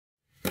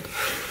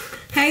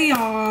Hey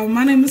y'all,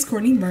 my name is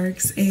Courtney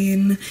Burks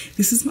and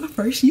this is my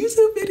first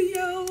YouTube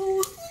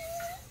video.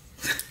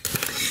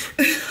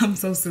 I'm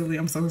so silly,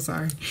 I'm so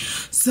sorry.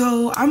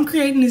 So I'm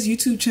creating this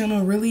YouTube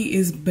channel really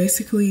is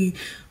basically,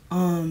 I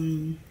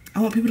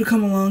want people to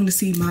come along to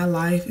see my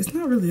life. It's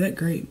not really that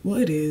great.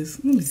 Well, it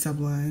is. Let me stop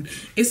lying.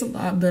 It's a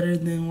lot better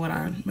than what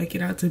I make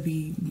it out to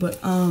be.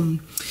 But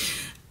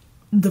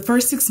the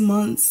first 6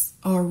 months,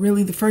 or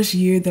really the first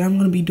year that I'm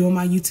going to be doing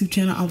my YouTube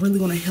channel, I really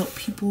want to help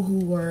people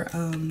who are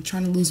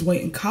trying to lose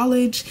weight in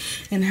college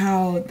and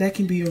how that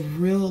can be a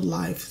real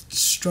life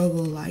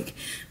struggle. Like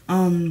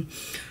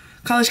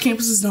college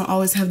campuses don't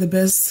always have the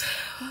best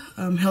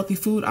healthy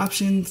food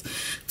options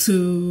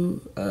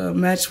to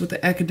match with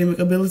the academic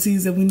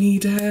abilities that we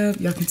need to have.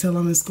 Y'all can tell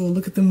I'm in school.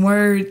 Look at them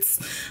words.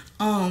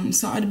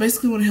 So I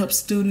basically want to help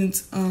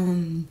students,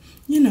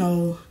 you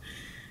know,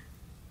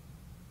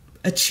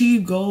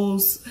 achieve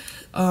goals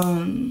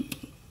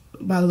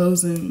by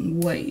losing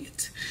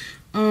weight.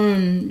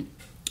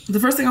 The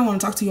first thing I want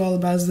to talk to you all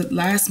about is that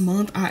last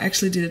month I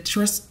actually did a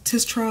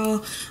test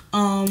trial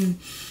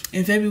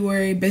in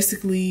February,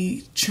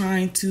 basically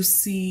trying to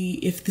see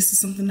if this is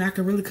something that I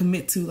could really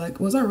commit to. Like,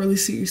 was I really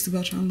serious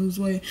about trying to lose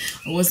weight,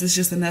 or was this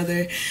just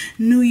another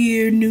new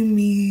year, new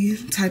me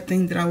type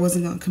thing that I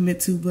wasn't going to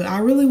commit to? But I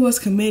really was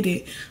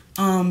committed.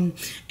 And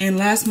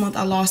last month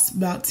I lost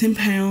about 10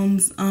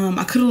 pounds.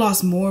 I could have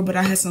lost more, but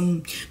I had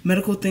some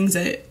medical things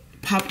that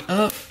popped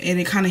up and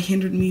it kind of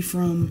hindered me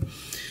from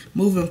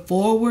moving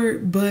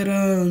forward. But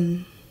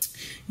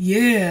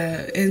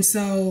yeah, and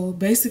so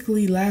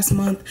basically last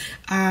month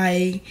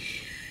I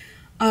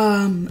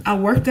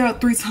worked out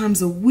 3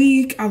 times a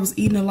week. I was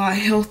eating a lot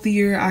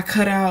healthier. I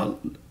cut out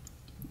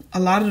a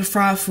lot of the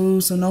fried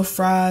food, so no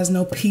fries,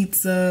 no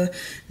pizza,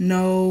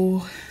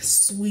 no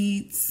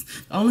sweets.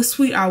 The only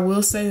sweet I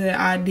will say that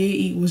I did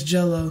eat was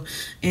Jell-O,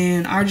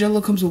 and our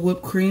Jell-O comes with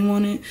whipped cream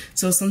on it,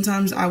 so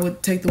sometimes I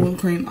would take the whipped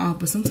cream off,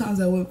 but sometimes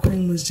that whipped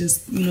cream was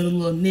just, you know, the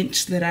little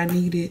niche that I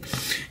needed.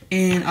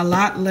 And a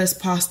lot less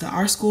pasta.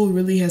 Our school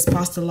really has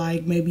pasta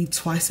like maybe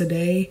twice a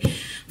day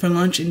for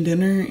lunch and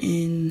dinner,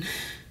 and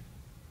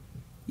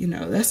you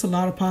know, that's a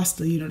lot of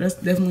pasta. You know, that's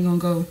definitely gonna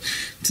go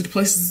to the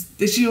places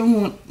that you don't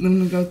want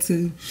them to go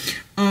to.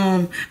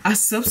 I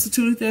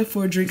substituted that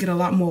for drinking a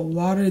lot more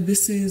water.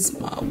 This is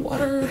my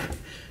water,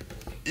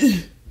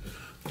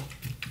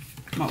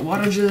 my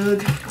water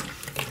jug.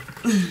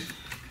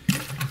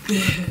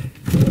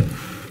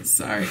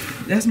 Sorry,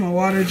 that's my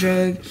water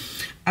jug.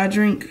 I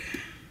drink,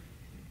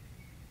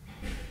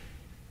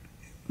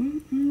 I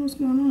don't know what's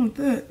going on with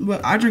that,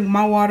 but I drink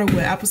my water with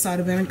apple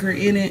cider vinegar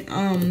in it.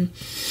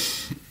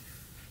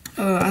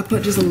 I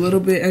put just a little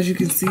bit, as you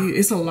can see.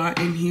 It's a lot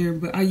in here,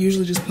 but I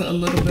usually just put a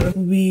little bit.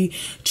 We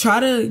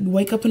try to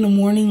wake up in the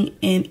morning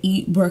and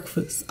eat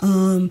breakfast.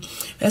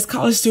 As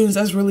college students,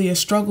 that's really a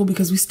struggle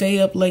because we stay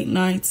up late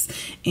nights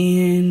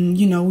and,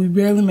 you know, we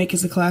barely make it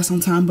to class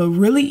on time. But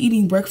really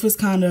eating breakfast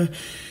kind of,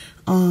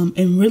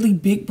 and really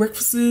big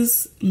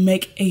breakfasts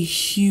make a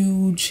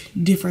huge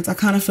difference. I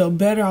kind of felt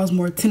better. I was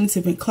more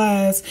attentive in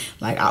class.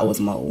 Like, I was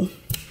more...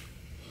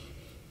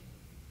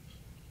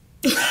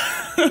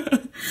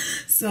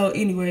 So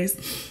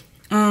anyways,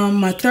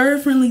 my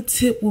third friendly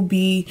tip will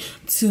be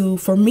to,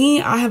 for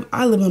me,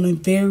 I live on a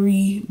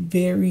very,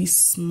 very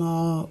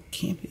small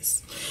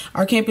campus.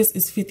 Our campus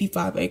is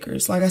 55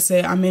 acres. Like I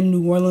said, I'm in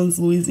New Orleans,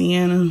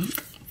 Louisiana.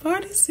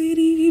 Party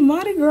City,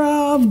 Mardi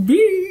Gras,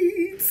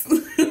 beats.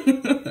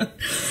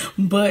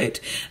 But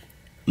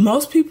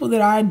most people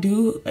that I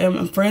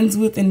am friends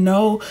with and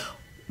know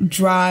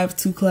drive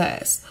to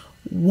class.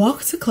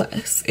 Walk to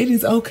class. It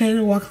is okay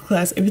to walk to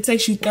class. If it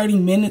takes you 30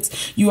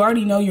 minutes, you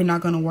already know you're not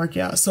going to work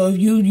out. So if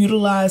you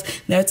utilize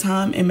that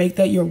time and make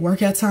that your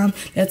workout time,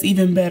 that's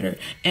even better.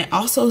 And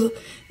also,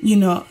 you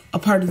know, a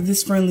part of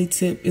this friendly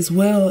tip as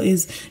well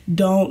is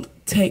don't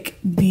take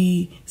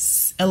the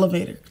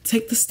elevator.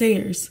 Take the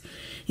stairs.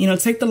 You know,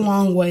 take the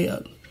long way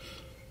up.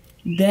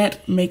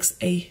 That makes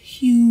a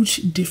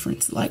huge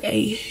difference. Like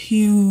a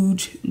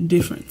huge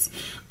difference.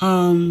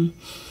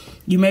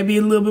 You may be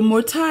a little bit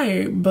more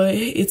tired, but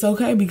it's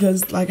okay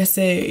because, like I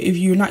said, if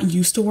you're not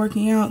used to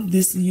working out,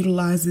 this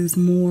utilizes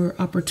more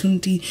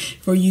opportunity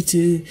for you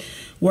to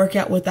work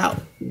out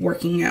without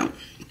working out.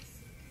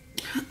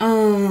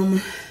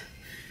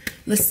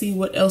 Let's see,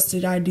 what else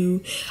did I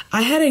do?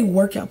 I had a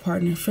workout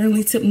partner.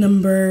 Friendly tip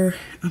number,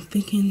 I'm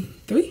thinking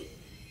 3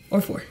 or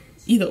 4.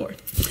 Either or.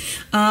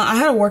 I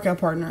had a workout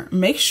partner.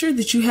 Make sure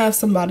that you have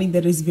somebody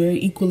that is very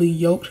equally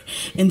yoked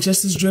and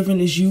just as driven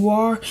as you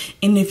are.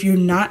 And if you're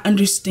not,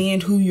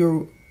 understand who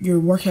your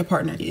workout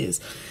partner is.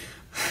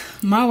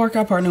 My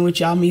workout partner, which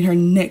y'all meet her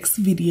next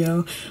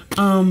video,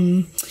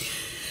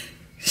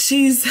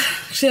 she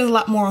has a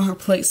lot more on her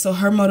plate. So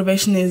her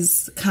motivation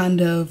is kind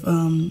of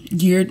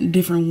geared in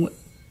different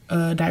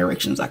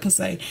directions, I can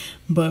say.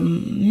 But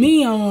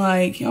me, I'm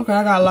like, okay,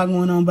 I got a lot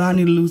going on, but I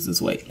need to lose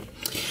this weight.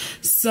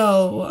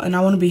 So, and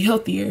I want to be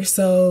healthier.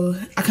 So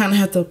I kind of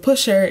have to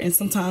push her. And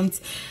sometimes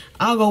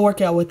I'll go work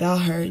out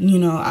without her. You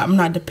know, I'm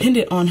not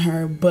dependent on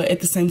her, but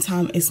at the same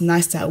time, it's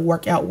nice to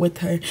work out with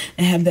her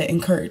and have that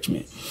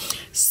encouragement.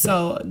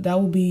 So that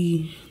will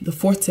be the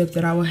fourth tip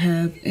that I will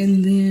have.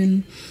 And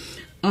then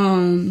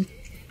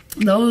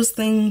those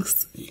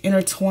things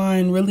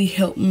intertwine really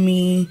help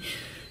me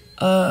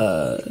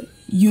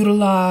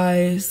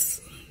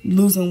utilize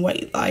losing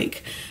weight.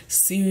 Like,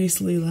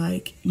 seriously,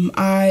 like,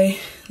 I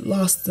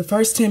lost the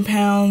first 10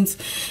 pounds,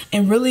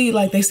 and really,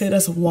 like, they say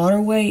that's water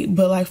weight,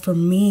 but like for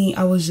me,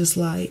 I was just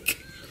like,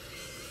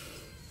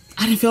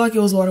 I didn't feel like it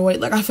was water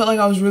weight. Like, I felt like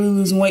I was really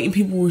losing weight, and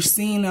people were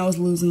seeing I was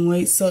losing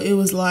weight. So it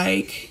was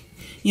like,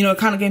 you know, it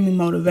kind of gave me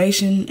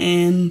motivation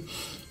and,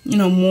 you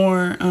know,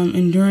 more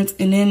endurance.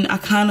 And then I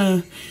kind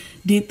of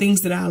did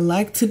things that I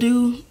like to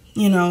do.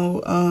 You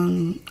know,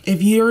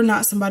 if you're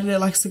not somebody that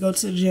likes to go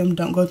to the gym,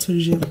 don't go to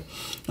the gym.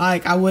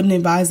 Like, I wouldn't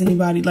advise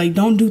anybody, like,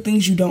 don't do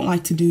things you don't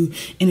like to do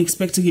and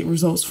expect to get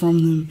results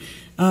from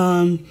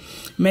them.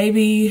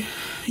 Maybe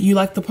you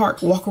like the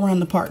park, walk around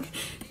the park.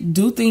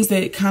 Do things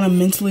that kind of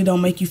mentally don't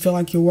make you feel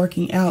like you're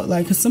working out.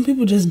 Like, because some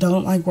people just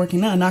don't like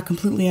working out, and I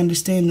completely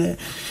understand that.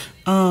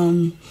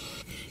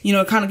 You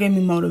know, it kind of gave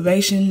me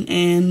motivation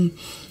and,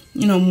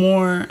 you know,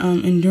 more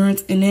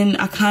endurance. And then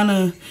I kind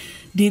of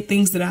did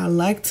things that I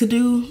like to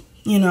do.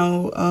 You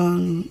know,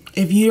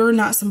 if you're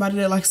not somebody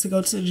that likes to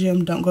go to the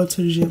gym, don't go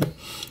to the gym.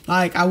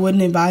 Like, I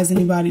wouldn't advise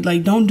anybody,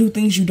 like, don't do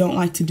things you don't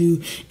like to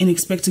do and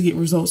expect to get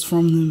results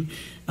from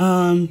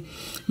them.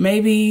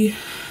 Maybe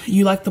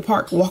you like the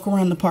park, walk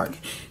around the park.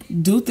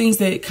 Do things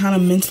that kind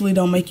of mentally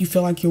don't make you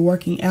feel like you're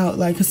working out.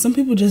 Like, because some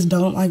people just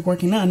don't like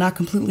working out, and I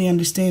completely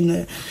understand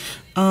that.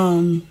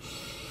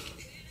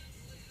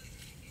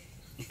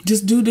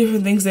 Just do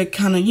different things that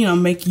kind of, you know,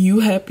 make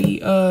you happy.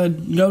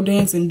 Go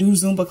dance and do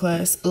Zumba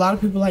class. A lot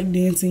of people like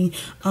dancing.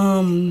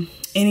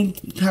 Any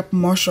type of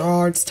martial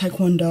arts,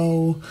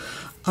 taekwondo,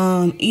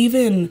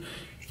 even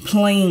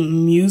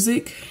playing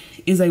music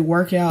is a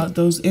workout.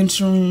 Those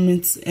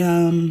instruments,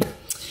 I'm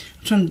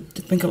trying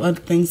to think of other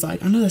things.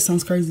 Like, I know that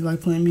sounds crazy, like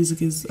playing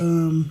music is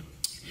a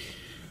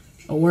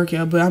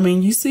workout, but I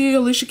mean, you see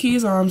Alicia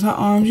Keys' arms, her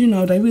arms, you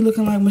know, they be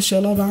looking like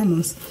Michelle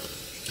Obama's.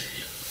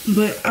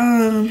 But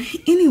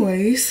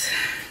anyways,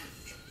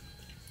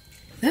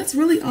 that's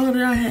really all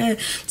that I had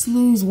to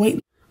lose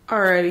weight.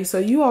 Alrighty, so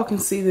you all can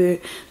see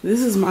that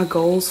this is my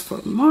goals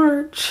for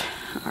March.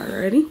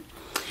 Alrighty.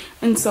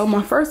 And so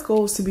my first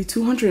goal is to be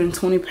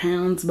 220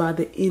 pounds by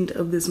the end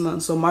of this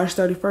month. So March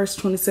 31st,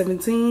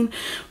 2017,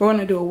 we're going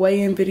to do a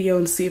weigh-in video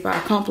and see if I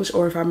accomplish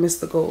or if I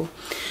missed the goal.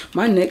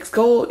 My next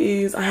goal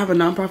is I have a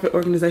nonprofit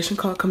organization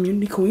called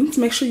Community Queens.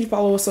 Make sure you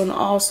follow us on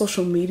all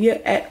social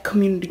media at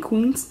Community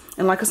Queens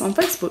and like us on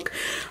Facebook.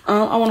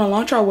 I want to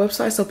launch our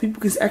website so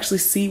people can actually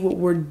see what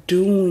we're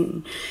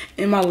doing.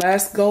 And my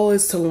last goal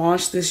is to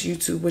launch this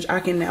YouTube, which I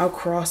can now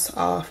cross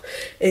off.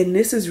 And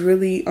this is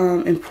really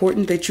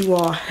important that you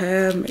all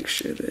have. Make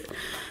sure that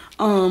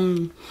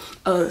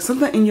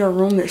something in your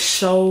room that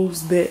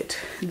shows that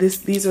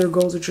these are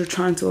goals that you're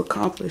trying to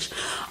accomplish.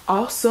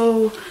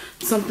 Also,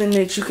 something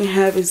that you can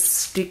have is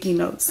sticky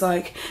notes.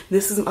 Like,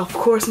 this is of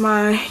course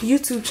my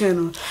YouTube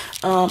channel.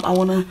 I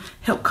want to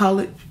help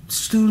college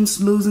students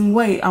losing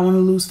weight. I want to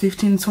lose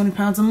 15 to 20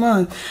 pounds a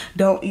month.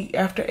 Don't eat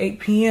after 8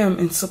 p.m.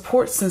 and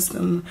support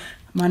system.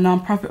 My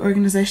nonprofit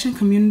organization,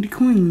 Community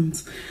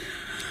Queens.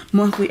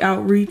 Monthly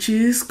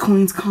outreaches,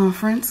 Queen's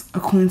Conference, a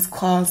Queen's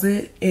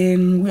Closet,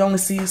 and We Only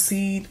See a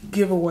Seed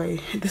giveaway.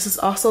 This is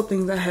also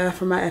things I have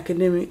for my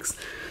academics.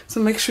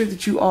 So make sure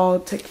that you all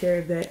take care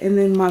of that. And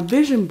then my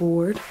vision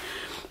board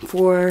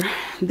for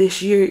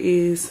this year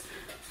is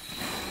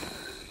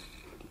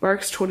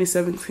Berks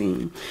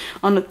 2017.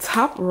 On the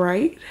top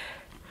right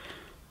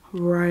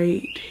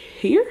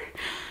here,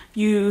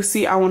 you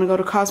see I want to go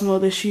to Cosmo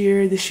this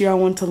year. This year I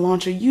want to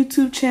launch a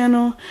YouTube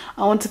channel.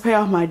 I want to pay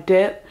off my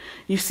debt.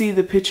 You see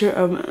the picture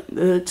of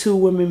the two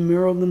women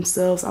mural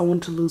themselves. I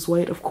want to lose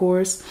weight, of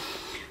course.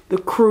 The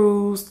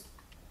cruise,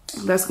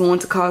 that's going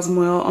to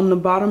Cozumel. On the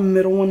bottom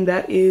middle one,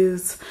 that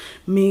is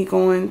me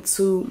going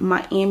to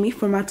Miami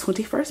for my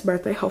 21st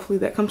birthday. Hopefully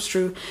that comes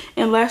true.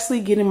 And lastly,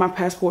 getting my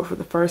passport for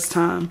the first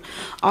time.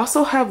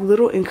 Also have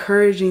little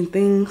encouraging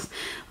things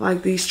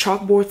like these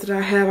chalkboards that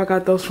I have. I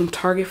got those from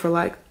Target for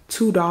like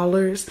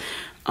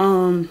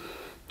 $2.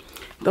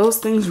 Those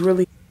things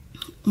really...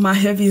 My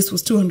heaviest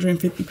was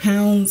 250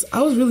 pounds.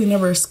 I was really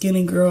never a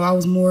skinny girl. I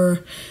was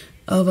more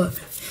of a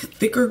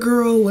thicker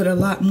girl with a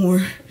lot more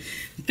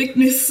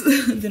thickness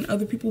than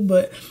other people.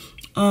 But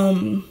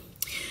I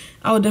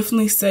would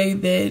definitely say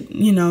that,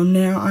 you know,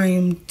 now I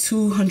am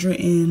 200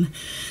 and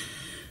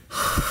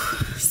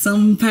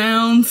some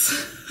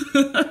pounds.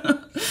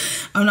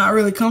 I'm not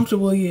really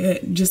comfortable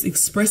yet just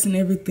expressing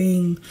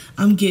everything.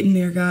 I'm getting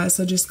there, guys,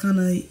 so just kind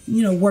of,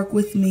 you know, work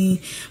with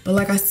me. But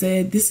like I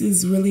said, this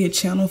is really a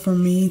channel for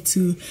me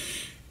to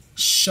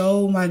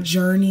show my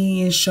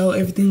journey and show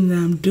everything that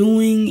I'm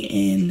doing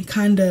and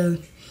kind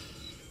of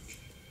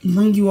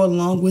bring you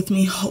along with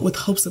me with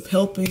hopes of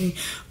helping.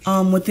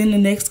 Within the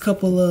next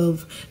couple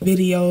of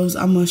videos,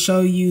 I'm going to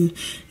show you,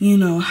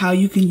 how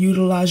you can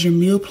utilize your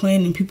meal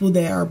plan and people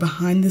that are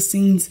behind the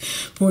scenes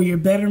for your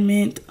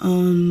betterment.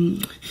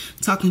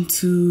 Talking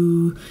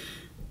to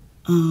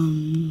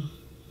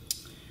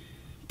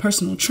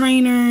personal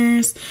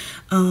trainers.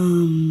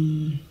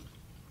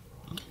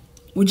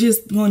 We're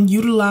just going to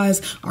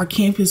utilize our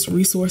campus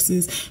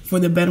resources for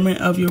the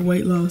betterment of your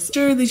weight loss.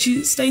 Sure that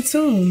you stay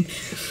tuned.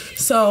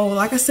 So,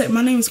 like I said,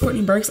 my name is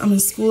Courtney Burks. I'm in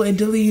school at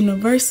Dilley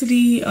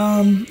University.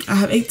 I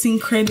have 18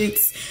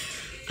 credits.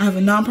 I have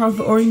a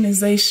nonprofit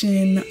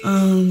organization.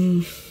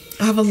 I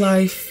have a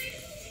life.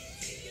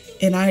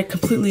 And I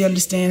completely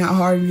understand how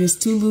hard it is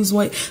to lose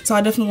weight. So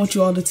I definitely want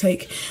you all to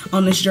take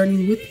on this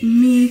journey with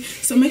me.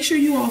 So make sure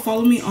you all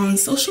follow me on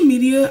social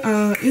media.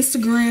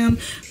 Instagram,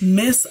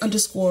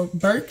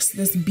 Miss_Burks.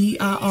 That's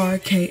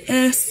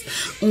BIRKS.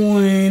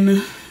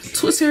 On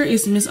Twitter,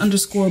 it's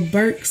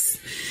Miss_Burks.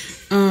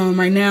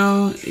 Right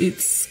now,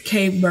 it's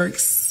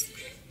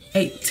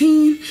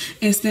KBurks18.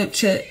 And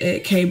Snapchat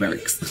at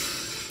KBurks.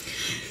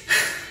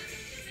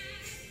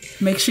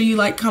 Make sure you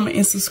like, comment,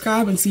 and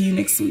subscribe, and see you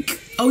next week.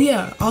 Oh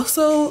yeah,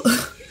 also,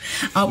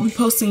 I'll be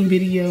posting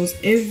videos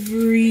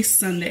every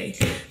Sunday.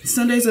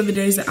 Sundays are the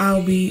days that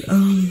I'll be,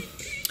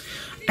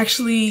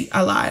 actually,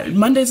 I lied.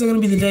 Mondays are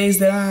going to be the days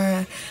that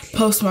I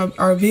post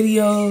our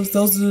videos.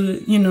 Those are,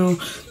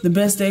 the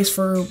best days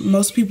for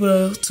most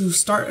people to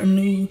start a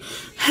new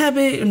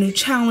habit, a new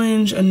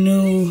challenge, a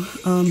new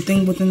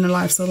thing within their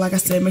life. So like I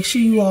said, make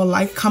sure you all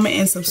like, comment,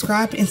 and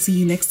subscribe, and see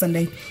you next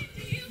Monday.